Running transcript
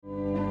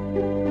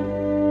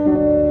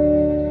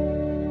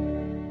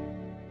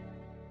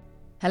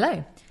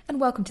Hello,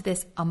 and welcome to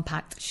this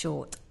UnPacked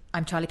short.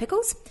 I'm Charlie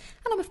Pickles,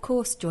 and I'm of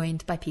course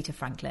joined by Peter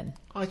Franklin.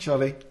 Hi,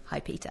 Charlie. Hi,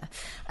 Peter.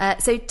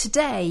 So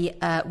today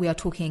we are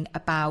talking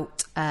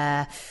about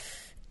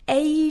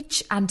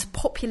age and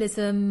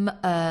populism,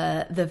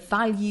 the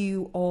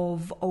value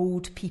of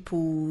old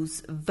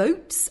people's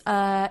votes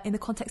in the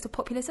context of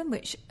populism,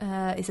 which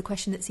is a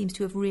question that seems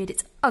to have reared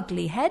its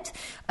ugly head,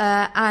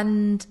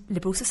 and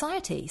liberal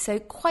society. So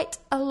quite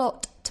a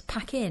lot to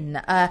pack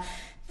in.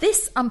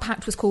 This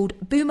Unpacked was called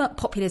Boomer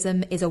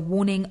Populism is a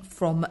Warning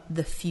from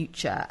the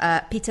Future.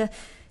 Peter,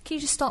 can you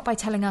just start by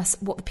telling us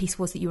what the piece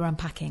was that you were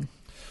unpacking?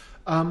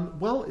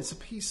 Well, it's a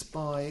piece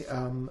by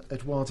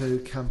Eduardo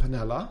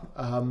Campanella,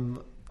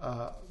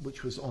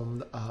 which was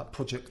on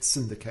Project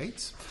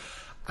Syndicate.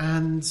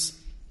 And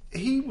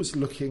he was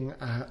looking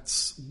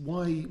at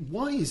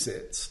why is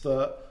it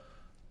that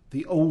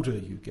the older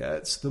you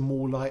get, the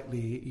more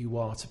likely you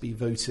are to be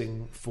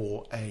voting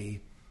for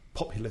a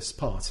populist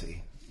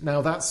party.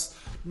 Now, that's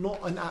not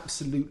an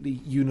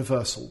absolutely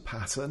universal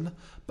pattern,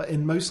 but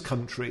in most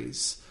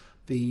countries,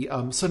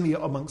 certainly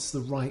amongst the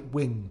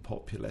right-wing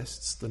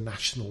populists, the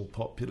national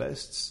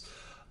populists,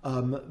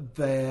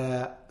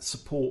 their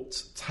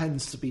support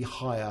tends to be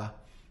higher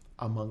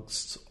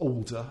amongst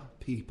older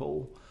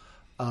people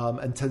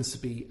and tends to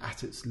be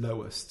at its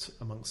lowest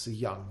amongst the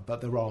young.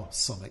 But there are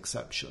some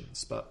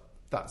exceptions, but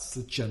that's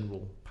the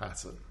general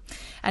pattern.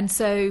 And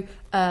so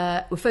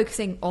we're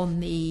focusing on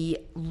the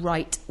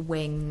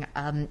right-wing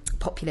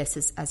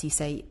populists, as you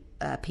say,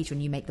 Peter,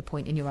 and you make the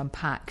point in your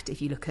Unpacked.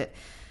 If you look at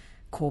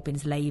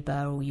Corbyn's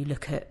Labour, or you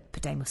look at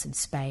Podemos in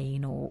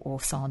Spain, or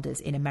Sanders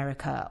in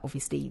America,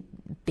 obviously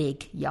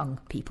big young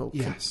people,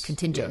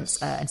 contingents,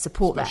 and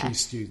support especially there.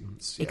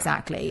 Students.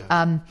 Exactly.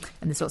 Yeah. And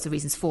there's lots of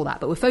reasons for that.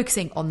 But we're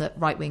focusing on the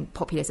right-wing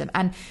populism.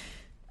 And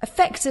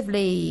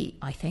effectively,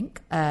 I think,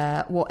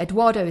 what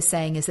Eduardo is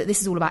saying is that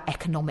this is all about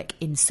economic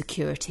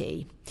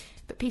insecurity.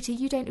 But Peter,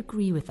 you don't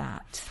agree with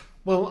that.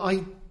 Well,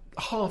 I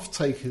half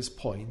take his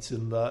point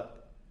in that,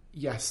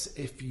 yes,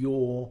 if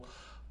you're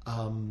a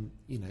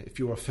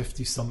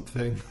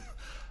 50-something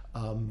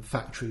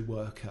factory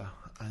worker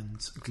and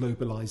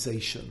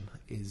globalization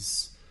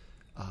is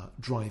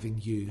driving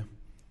you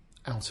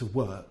out of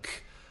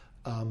work,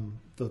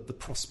 the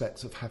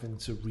prospect of having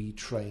to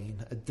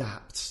retrain,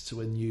 adapt to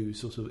a new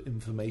sort of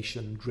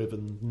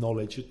information-driven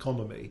knowledge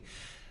economy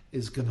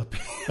is going to be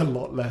a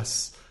lot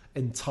less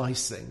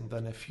enticing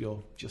than if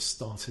you're just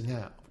starting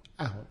out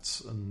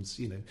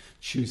and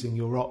choosing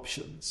your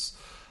options.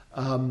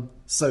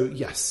 So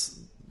yes,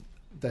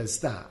 there's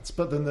that.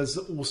 But then there's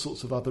all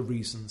sorts of other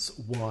reasons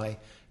why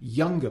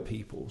younger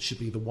people should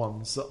be the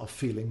ones that are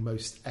feeling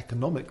most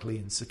economically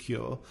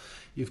insecure.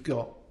 You've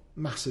got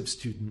massive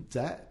student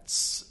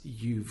debts.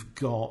 You've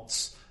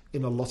got,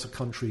 in a lot of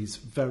countries,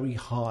 very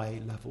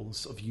high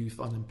levels of youth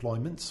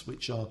unemployment,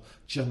 which are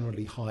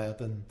generally higher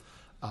than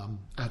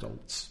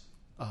adult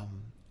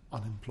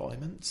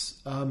unemployment.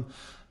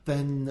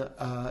 Then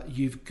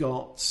you've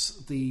got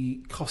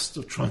the cost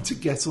of trying to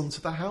get onto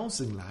the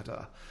housing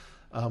ladder.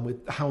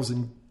 With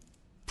housing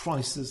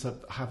prices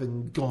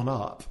having gone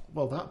up,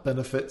 well, that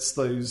benefits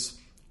those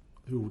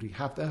who already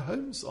have their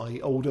homes,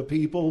 i.e. older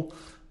people,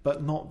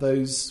 but not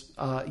those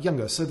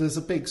younger. So there's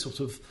a big sort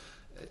of,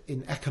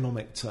 in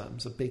economic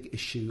terms, a big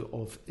issue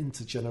of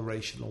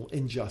intergenerational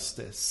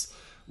injustice,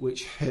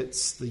 which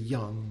hits the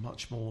young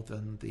much more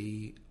than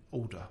the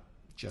older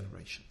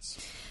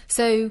generations.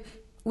 So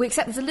we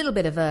accept there's a little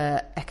bit of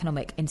a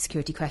economic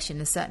insecurity question,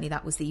 and certainly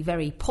that was the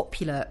very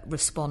popular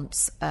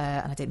response,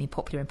 and I don't mean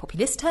popular in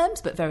populist terms,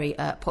 but very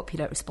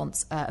popular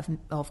response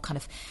of kind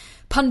of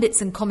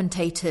pundits and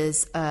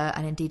commentators,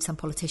 and indeed some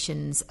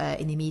politicians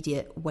in the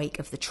immediate wake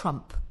of the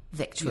Trump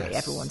victory.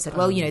 Yes. Everyone said,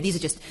 well, these are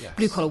just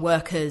blue-collar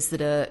workers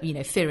that are,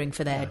 fearing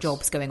for their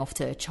jobs going off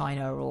to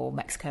China or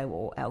Mexico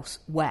or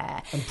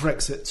elsewhere. And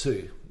Brexit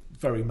too,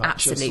 very much.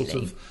 Absolutely. A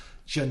sort of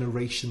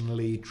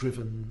generationally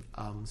driven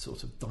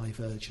sort of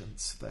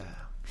divergence there.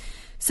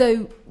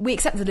 So we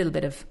accept a little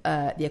bit of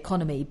the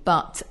economy,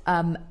 but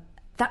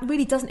that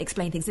really doesn't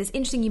explain things. It's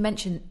interesting you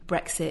mentioned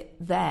Brexit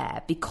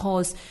there,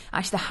 because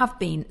actually there have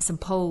been some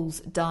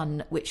polls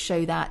done which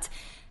show that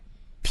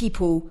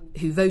people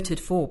who voted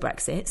for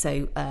Brexit,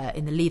 so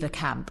in the Leave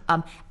camp,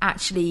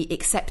 actually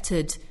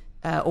accepted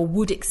or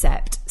would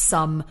accept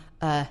some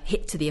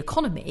hit to the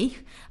economy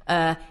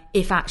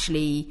if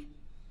actually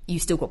you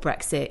still got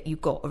Brexit,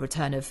 you've got a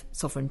return of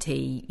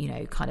sovereignty,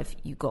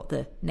 you've got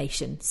the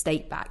nation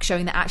state back,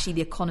 showing that actually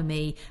the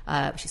economy,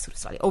 which is sort of a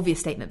slightly obvious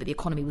statement, but the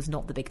economy was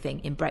not the big thing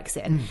in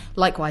Brexit. And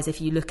likewise,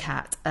 if you look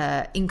at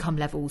income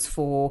levels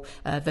for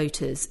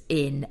voters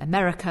in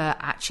America,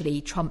 actually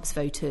Trump's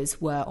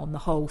voters were on the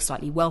whole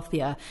slightly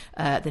wealthier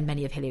than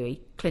many of Hillary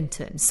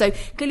Clinton's. So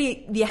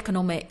clearly the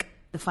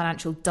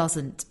financial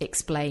doesn't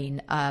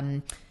explain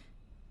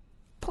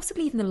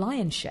possibly even the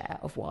lion's share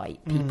of why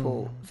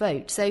people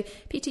vote. So,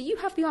 Peter, you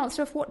have the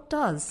answer of what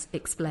does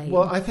explain.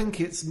 Well, I think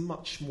it's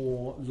much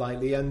more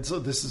likely, and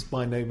this is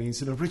by no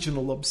means an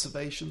original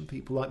observation.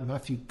 People like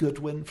Matthew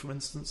Goodwin, for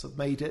instance, have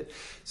made it,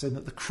 saying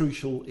that the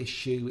crucial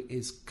issue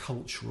is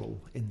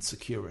cultural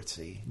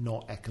insecurity,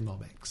 not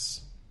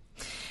economics.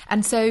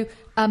 And so,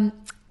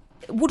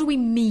 what do we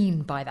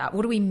mean by that?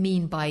 What do we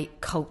mean by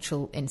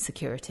cultural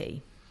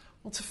insecurity?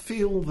 Well, to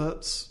feel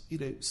that,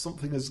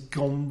 something has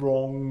gone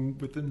wrong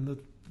within the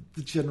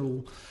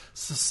general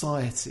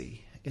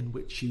society in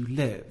which you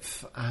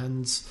live.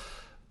 And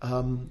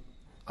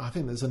I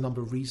think there's a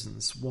number of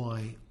reasons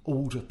why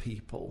older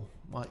people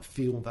might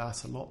feel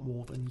that a lot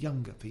more than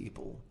younger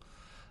people.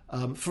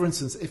 For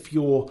instance, if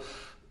your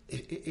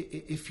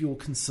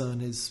concern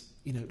is,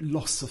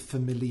 loss of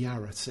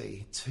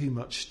familiarity, too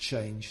much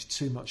change,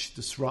 too much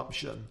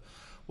disruption,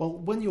 well,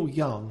 when you're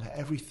young,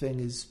 everything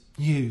is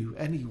new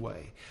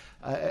anyway.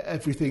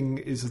 Everything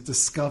is a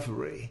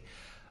discovery.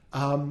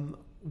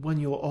 When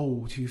you're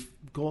old, you've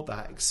got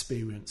that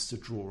experience to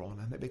draw on,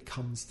 and it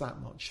becomes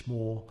that much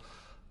more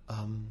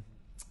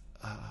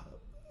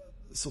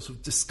sort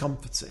of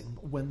discomforting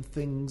when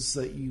things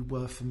that you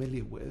were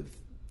familiar with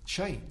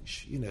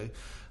change.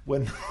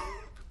 When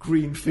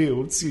green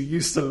fields you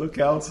used to look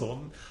out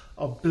on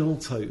are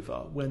built over,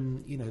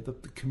 when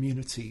the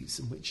communities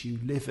in which you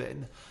live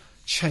in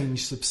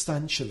change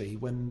substantially,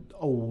 when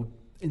old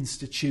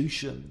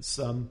institutions,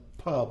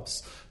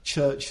 pubs,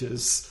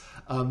 churches,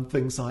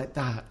 things like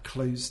that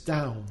close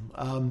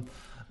down,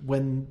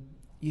 when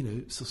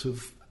sort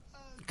of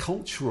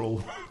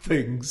cultural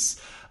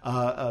things,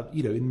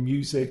 in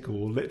music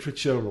or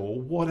literature or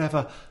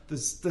whatever,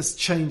 there's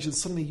change, and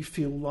suddenly you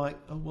feel like,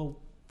 oh well,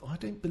 I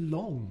don't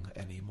belong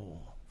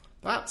anymore.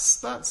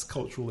 That's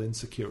cultural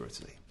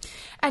insecurity.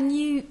 And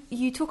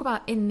you talk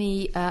about in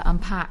the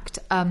UnPacked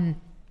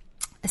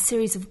a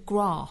series of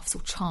graphs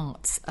or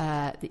charts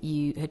that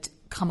you had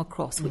come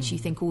across, which you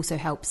think also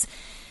helps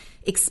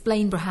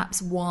explain perhaps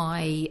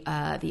why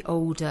the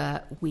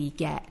older we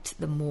get,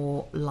 the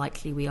more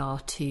likely we are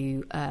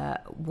to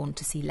want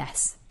to see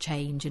less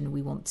change, and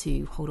we want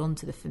to hold on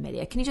to the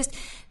familiar. Can you just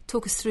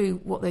talk us through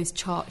what those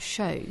charts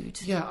showed?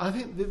 Yeah, I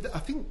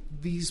think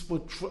these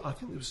were. I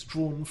think it was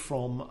drawn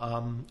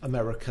from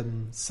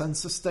American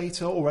census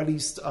data, or at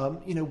least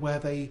where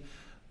they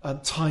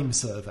time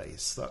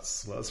surveys.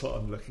 That's what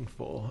I'm looking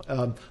for.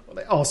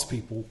 They ask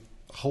people,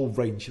 a whole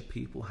range of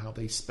people, how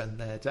they spend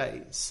their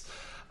days.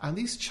 And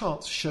these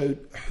charts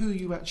showed who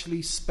you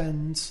actually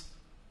spend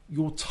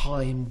your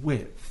time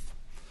with.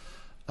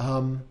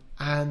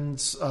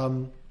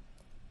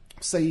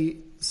 Say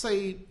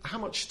how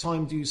much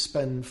time do you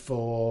spend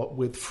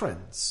with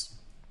friends?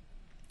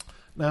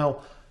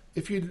 Now,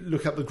 if you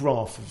look at the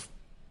graph of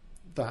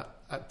that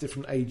at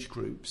different age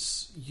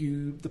groups,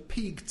 the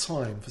peak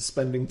time for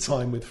spending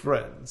time with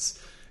friends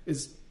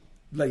is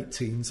late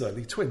teens,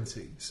 early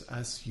 20s,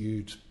 as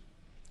you'd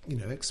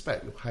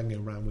expect. You're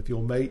hanging around with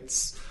your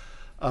mates.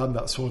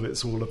 That's what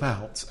it's all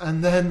about.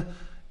 And then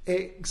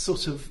it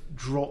sort of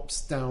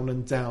drops down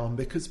and down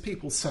because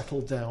people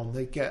settle down,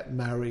 they get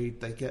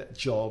married, they get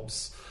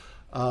jobs,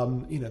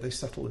 they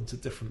settle into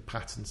different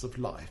patterns of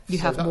life. You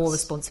have more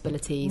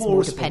responsibilities,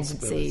 more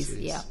dependencies.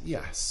 Yeah.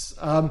 Yes.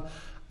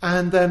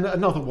 And then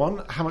another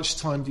one, how much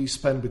time do you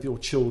spend with your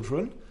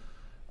children?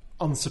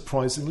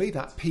 Unsurprisingly,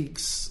 that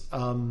peaks,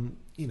 in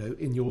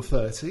your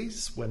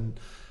 30s when,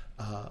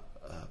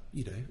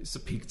 it's a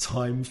peak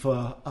time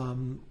for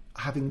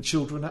having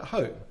children at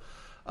home.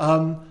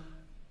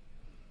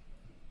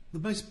 The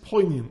most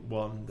poignant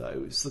one,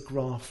 though, is the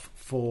graph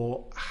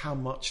for how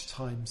much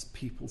time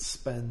people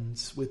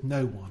spend with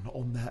no one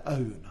on their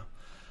own.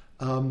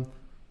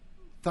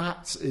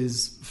 That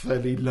is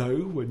fairly low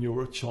when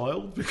you're a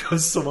child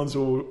because someone's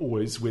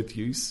always with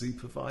you,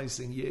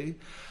 supervising you.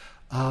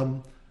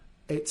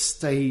 It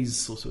stays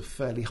sort of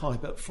fairly high,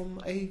 but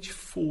from age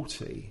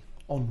 40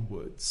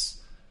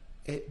 onwards,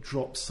 it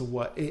drops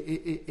away.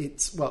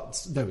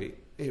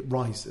 It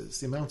rises.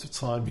 The amount of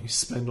time you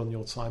spend on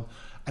your time,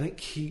 and it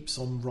keeps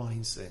on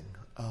rising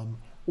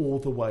all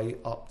the way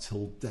up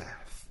till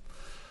death.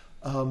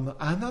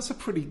 And that's a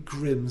pretty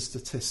grim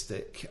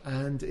statistic,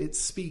 and it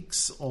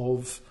speaks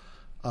of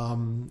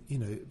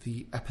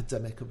the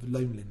epidemic of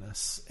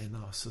loneliness in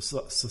our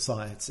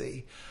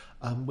society,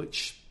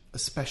 which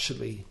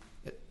especially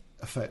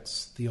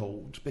affects the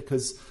old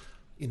because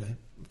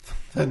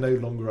they're no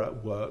longer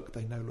at work,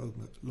 they no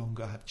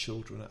longer have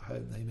children at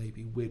home, they may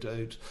be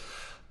widowed,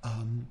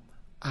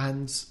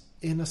 and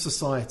in a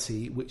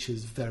society which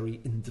is very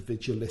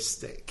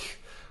individualistic,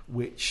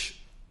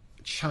 which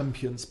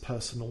champions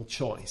personal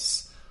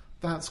choice.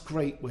 That's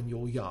great when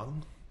you're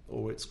young,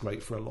 or it's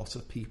great for a lot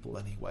of people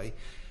anyway.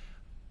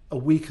 A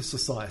weaker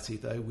society,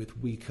 though, with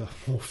weaker,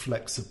 more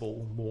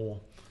flexible,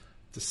 more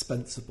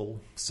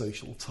dispensable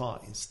social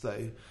ties,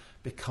 though,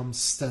 becomes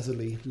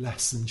steadily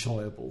less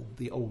enjoyable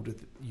the older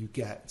you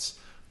get,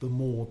 the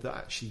more that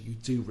actually you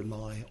do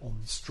rely on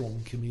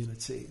strong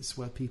communities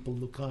where people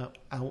look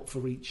out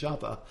for each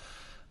other.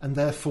 And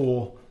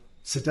therefore,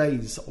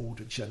 today's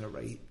older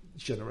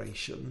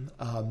generation,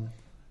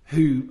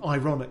 who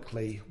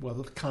ironically were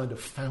the kind of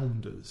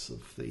founders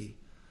of the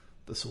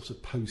sort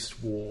of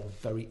post-war,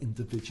 very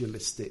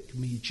individualistic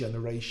me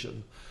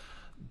generation.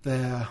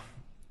 They're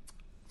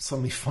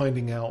suddenly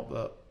finding out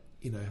that,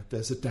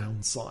 there's a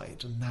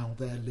downside, and now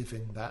they're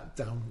living that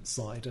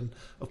downside. And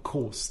of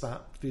course,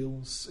 that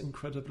feels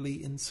incredibly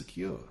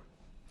insecure.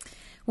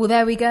 Well,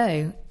 there we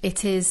go.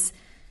 It is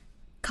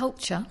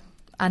culture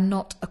and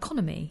not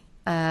economy,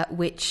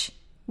 which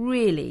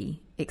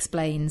really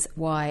explains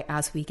why,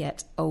 as we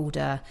get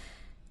older,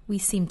 we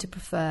seem to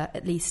prefer,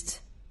 at least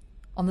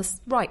on the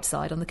right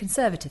side, on the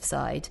conservative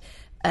side,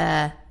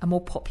 a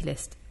more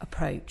populist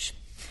approach.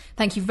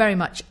 Thank you very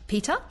much,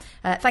 Peter.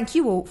 Thank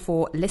you all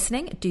for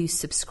listening. Do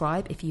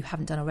subscribe if you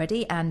haven't done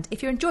already. And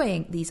if you're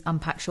enjoying these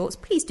Unpacked shorts,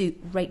 please do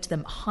rate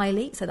them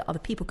highly so that other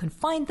people can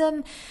find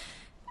them.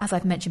 As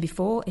I've mentioned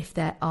before, if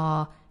there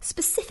are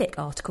specific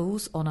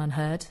articles on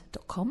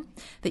unheard.com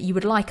that you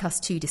would like us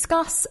to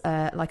discuss,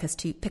 like us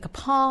to pick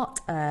apart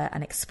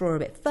and explore a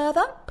bit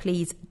further,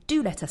 please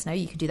do let us know.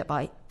 You can do that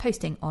by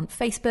posting on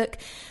Facebook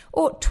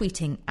or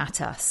tweeting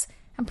at us.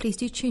 And please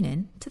do tune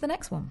in to the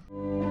next one.